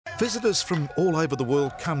Visitors from all over the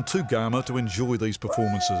world come to Garma to enjoy these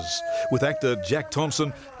performances, with actor Jack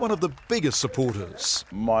Thompson one of the biggest supporters.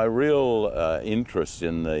 My real interest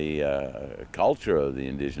in the culture of the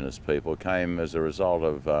Indigenous people came as a result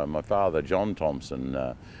of my father, John Thompson,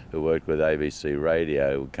 who worked with ABC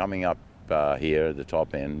Radio, coming up here at the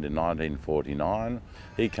top end in 1949.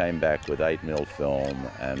 He came back with 8mm film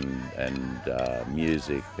and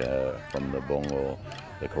music from the bungal,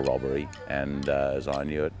 the corroboree, and as I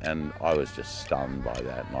knew it, and I was just stunned by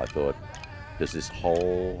that, and I thought, there's this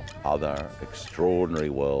whole other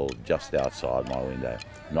extraordinary world just outside my window,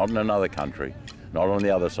 not in another country, not on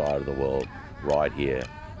the other side of the world, right here,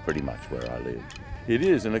 pretty much where I live. It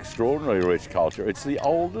is an extraordinarily rich culture. It's the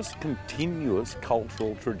oldest continuous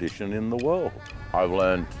cultural tradition in the world. I've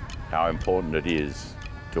learned how important it is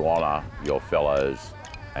to honour your fellows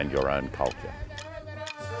and your own culture.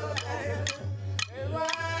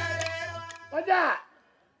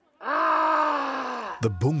 The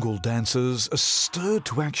bungal dancers are stirred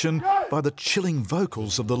to action by the chilling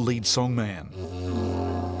vocals of the lead songman.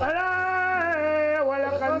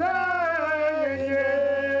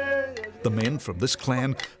 The men from this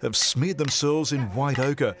clan have smeared themselves in white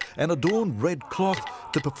ochre and adorned red cloth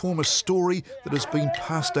to perform a story that has been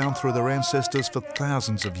passed down through their ancestors for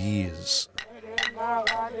thousands of years.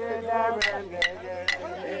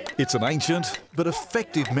 It's an ancient but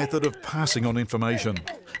effective method of passing on information,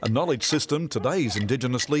 a knowledge system today's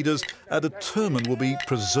Indigenous leaders are determined will be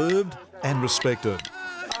preserved and respected.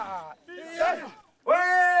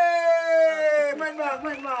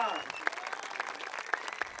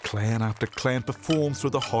 Clan after clan perform through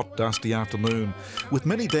the hot, dusty afternoon, with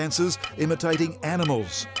many dancers imitating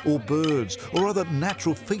animals or birds or other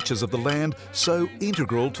natural features of the land so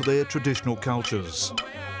integral to their traditional cultures.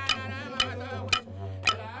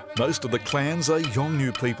 Most of the clans are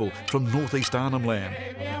Yolngu people from northeast Arnhem Land.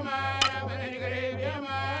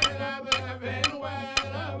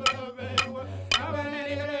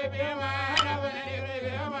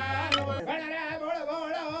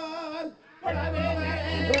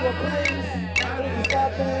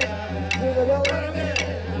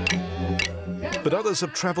 But others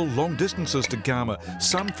have travelled long distances to Garma,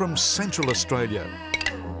 some from Central Australia.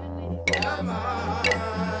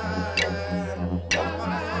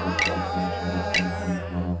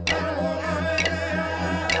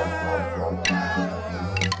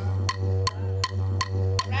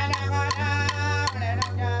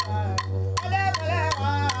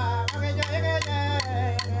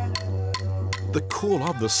 The call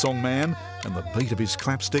of the songman and the beat of his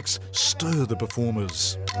clapsticks stir the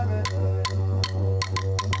performers.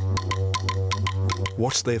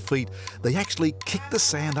 Watch their feet, they actually kick the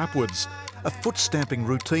sand upwards, a foot stamping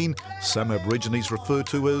routine some Aborigines refer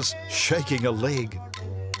to as shaking a leg.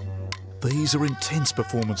 These are intense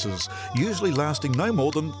performances, usually lasting no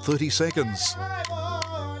more than 30 seconds.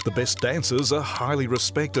 The best dancers are highly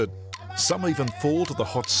respected. Some even fall to the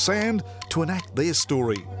hot sand to enact their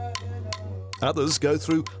story. Others go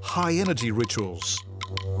through high-energy rituals.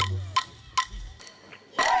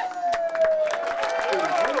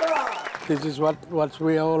 This is what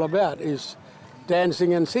we're all about, is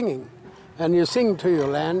dancing and singing. And you sing to your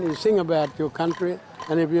land, you sing about your country,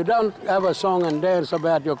 and if you don't have a song and dance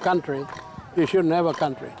about your country, you shouldn't have a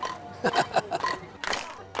country.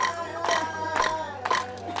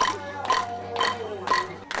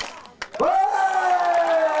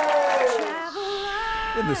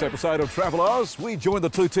 In this episode of TravelOz, we join the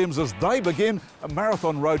two Tims as they begin a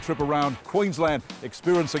marathon road trip around Queensland,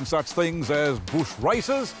 experiencing such things as bush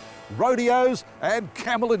races, rodeos and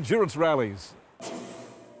camel endurance rallies.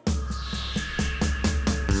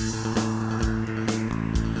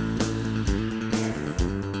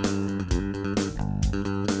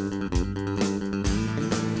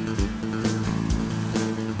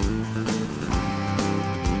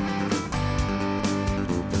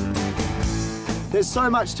 There's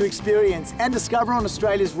so much to experience and discover on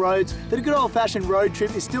Australia's roads that a good old-fashioned road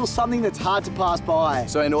trip is still something that's hard to pass by.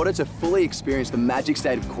 So in order to fully experience the magic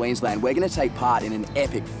state of Queensland, we're going to take part in an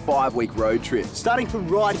epic 5-week road trip. Starting from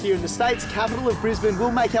right here in the state's capital of Brisbane,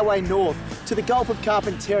 we'll make our way north to the Gulf of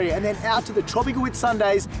Carpentaria and then out to the tropical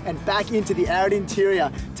Whitsundays and back into the arid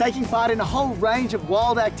interior, taking part in a whole range of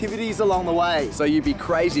wild activities along the way. So you'd be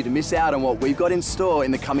crazy to miss out on what we've got in store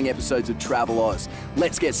in the coming episodes of TravelOz.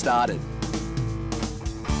 Let's get started.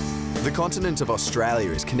 The continent of Australia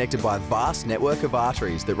is connected by a vast network of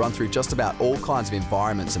arteries that run through just about all kinds of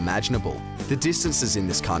environments imaginable. The distances in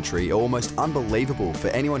this country are almost unbelievable for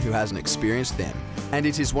anyone who hasn't experienced them, and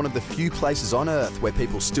it is one of the few places on Earth where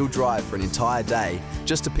people still drive for an entire day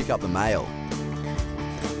just to pick up the mail.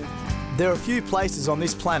 There are few places on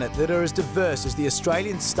this planet that are as diverse as the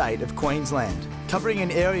Australian state of Queensland. Covering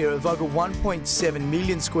an area of over 1.7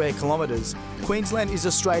 million square kilometres, Queensland is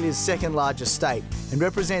Australia's second largest state and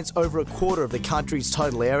represents over a quarter of the country's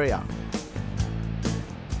total area.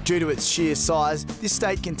 Due to its sheer size, this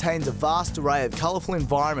state contains a vast array of colourful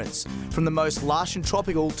environments, from the most lush and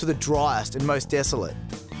tropical to the driest and most desolate.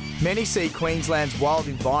 Many see Queensland's wild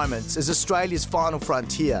environments as Australia's final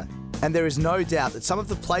frontier, and there is no doubt that some of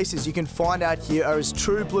the places you can find out here are as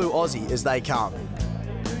true blue Aussie as they come.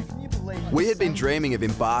 We had been dreaming of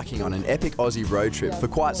embarking on an epic Aussie road trip for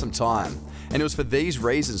quite some time, and it was for these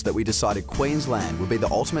reasons that we decided Queensland would be the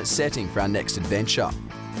ultimate setting for our next adventure.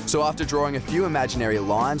 So after drawing a few imaginary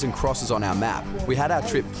lines and crosses on our map, we had our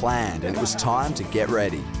trip planned and it was time to get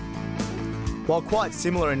ready. While quite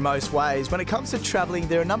similar in most ways, when it comes to travelling,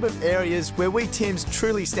 there are a number of areas where we Tims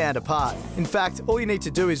truly stand apart. In fact, all you need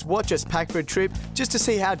to do is watch us pack for a trip just to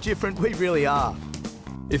see how different we really are.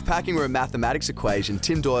 If packing were a mathematics equation,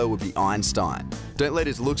 Tim Doyle would be Einstein. Don't let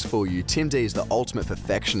his looks fool you, Tim D is the ultimate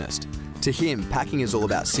perfectionist. To him, packing is all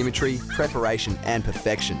about symmetry, preparation and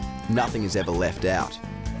perfection. Nothing is ever left out.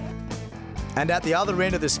 And at the other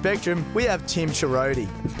end of the spectrum, we have Tim Chiroti.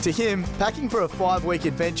 To him, packing for a 5-week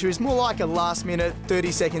adventure is more like a last-minute,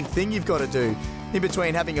 30-second thing you've got to do, in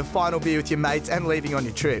between having a final beer with your mates and leaving on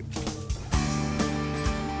your trip.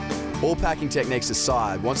 All packing techniques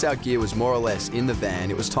aside, once our gear was more or less in the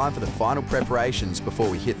van, it was time for the final preparations before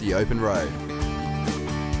we hit the open road.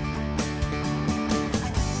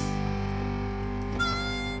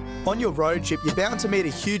 On your road trip, you're bound to meet a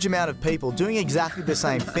huge amount of people doing exactly the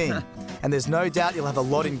same thing, and there's no doubt you'll have a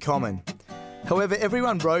lot in common. However,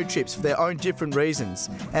 everyone road trips for their own different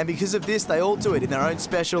reasons, and because of this, they all do it in their own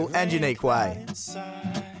special and unique way.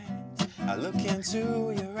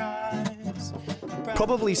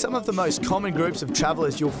 Probably some of the most common groups of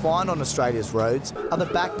travellers you'll find on Australia's roads are the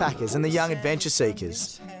backpackers and the young adventure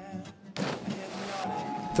seekers.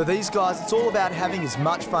 For these guys, it's all about having as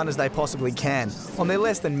much fun as they possibly can on their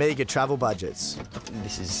less than meagre travel budgets.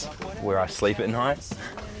 This is where I sleep at night.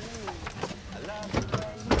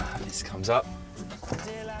 This comes up,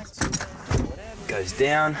 goes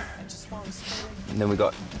down, and then we've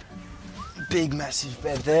got a big massive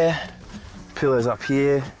bed there, pillows up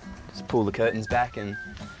here, just pull the curtains back and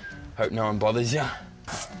hope no one bothers you.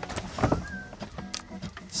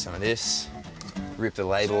 Some of this, rip the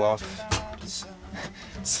label off,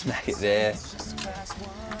 smack it there,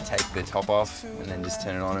 take the top off and then just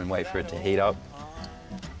turn it on and wait for it to heat up.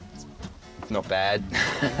 Not bad.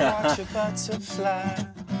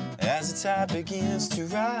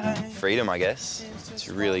 Freedom, I guess. It's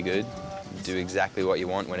really good. You do exactly what you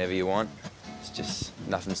want whenever you want. It's just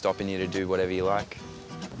nothing stopping you to do whatever you like.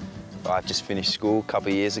 I've just finished school a couple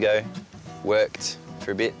of years ago, worked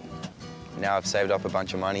for a bit. Now I've saved up a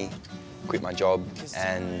bunch of money, quit my job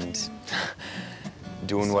and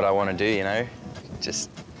doing what I want to do, you know? Just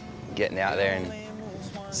getting out there and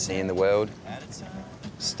seeing the world,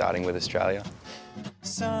 starting with Australia.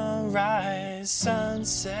 Sunrise,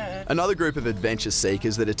 sunset. Another group of adventure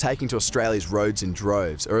seekers that are taking to Australia's roads in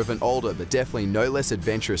droves are of an older but definitely no less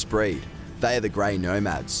adventurous breed. They are the grey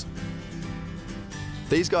nomads.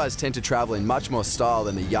 These guys tend to travel in much more style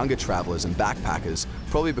than the younger travellers and backpackers,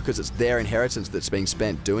 probably because it's their inheritance that's being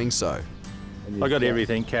spent doing so. I got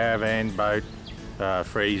everything, caravan, boat,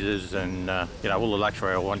 freezers and you know, all the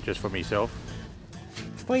luxury I want just for myself.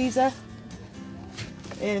 Freezer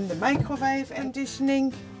and the microwave air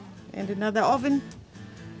conditioning and another oven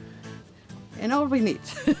and all we need.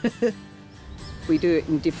 We do it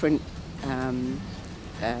in different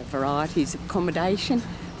varieties of accommodation,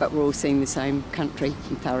 but we're all seeing the same country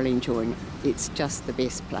and thoroughly enjoying it. It's just the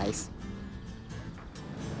best place.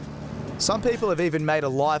 Some people have even made a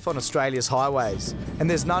life on Australia's highways, and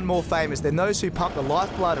there's none more famous than those who pump the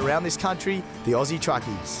lifeblood around this country, the Aussie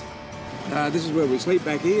truckies. This is where we sleep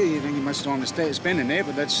back here. You don't get much time to spend in there,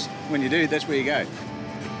 but that's when you do, that's where you go.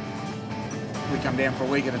 We come down for a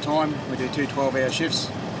week at a time. We do 2 12-hour shifts,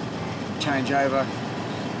 change over.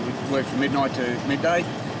 We work from midnight to midday.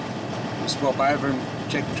 We swap over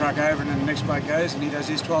and check the truck over, and then the next bloke goes and he does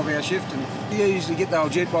his 12-hour shift. And you usually get the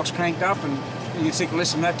old jet box cranked up, and you get sick of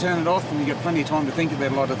listening to that, turn it off, and you get plenty of time to think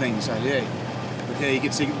about a lot of things. So yeah, but yeah, you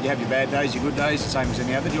get sick. You have your bad days, your good days, the same as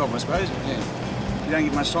any other job, I suppose. But, yeah. You don't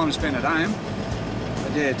get much time to spend at home,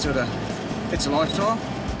 but yeah, it's a lifestyle.